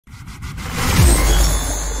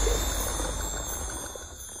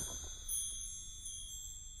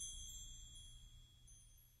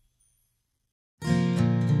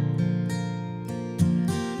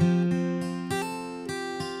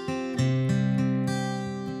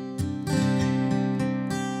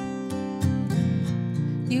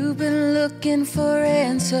You've been looking for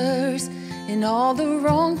answers in all the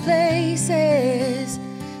wrong places.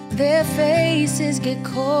 Their faces get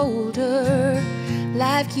colder.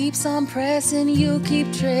 Life keeps on pressing, you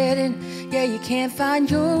keep treading. Yeah, you can't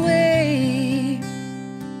find your way.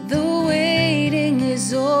 The waiting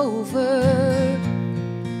is over.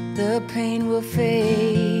 The pain will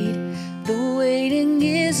fade. The waiting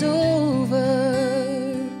is over.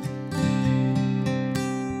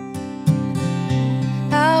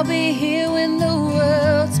 I'll be here when the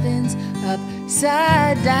world spins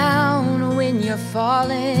upside down. When you're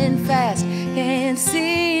falling fast, can't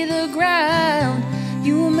see the ground.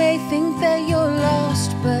 You may think that you're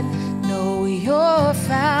lost, but no, you're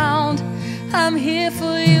found. I'm here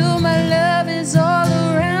for you, my love is all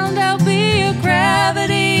around. I'll be your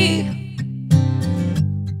gravity.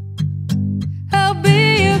 I'll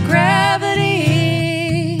be your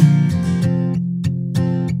gravity.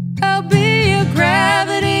 I'll be your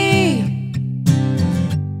gravity.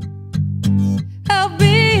 I'll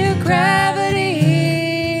be your gravity.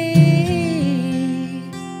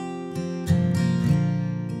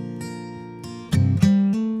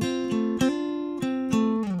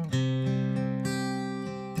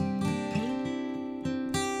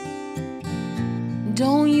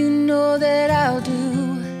 Don't you know that I'll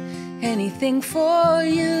do anything for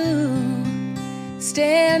you?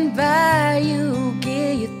 Stand by you,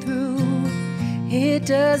 get you through. It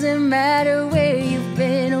doesn't matter where you've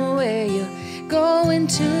been or where you're going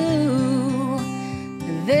to.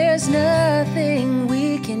 There's nothing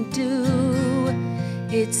we can do.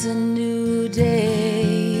 It's a new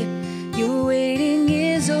day. Your waiting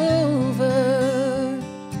is over.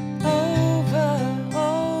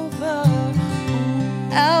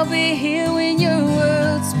 I'll be here when your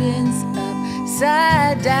world spins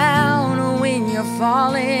upside down. When you're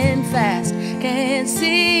falling fast, can't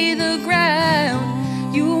see the ground.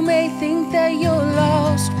 You may think that you're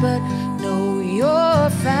lost, but no, you're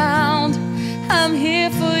found. I'm here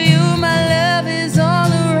for you, my love is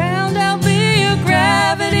all around. I'll be your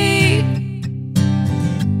gravity.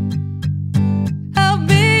 I'll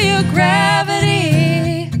be your gravity.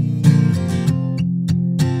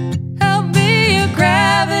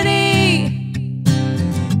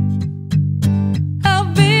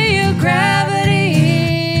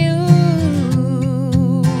 Gravity,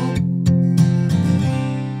 ooh.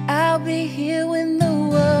 I'll be here when the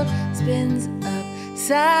world spins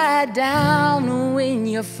upside down. When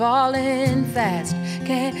you're falling fast,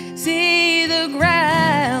 can't see the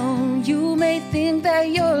ground. You may think that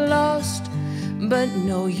you're lost, but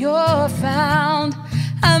no, you're found.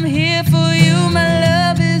 I'm here for you, my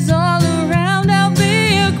love is all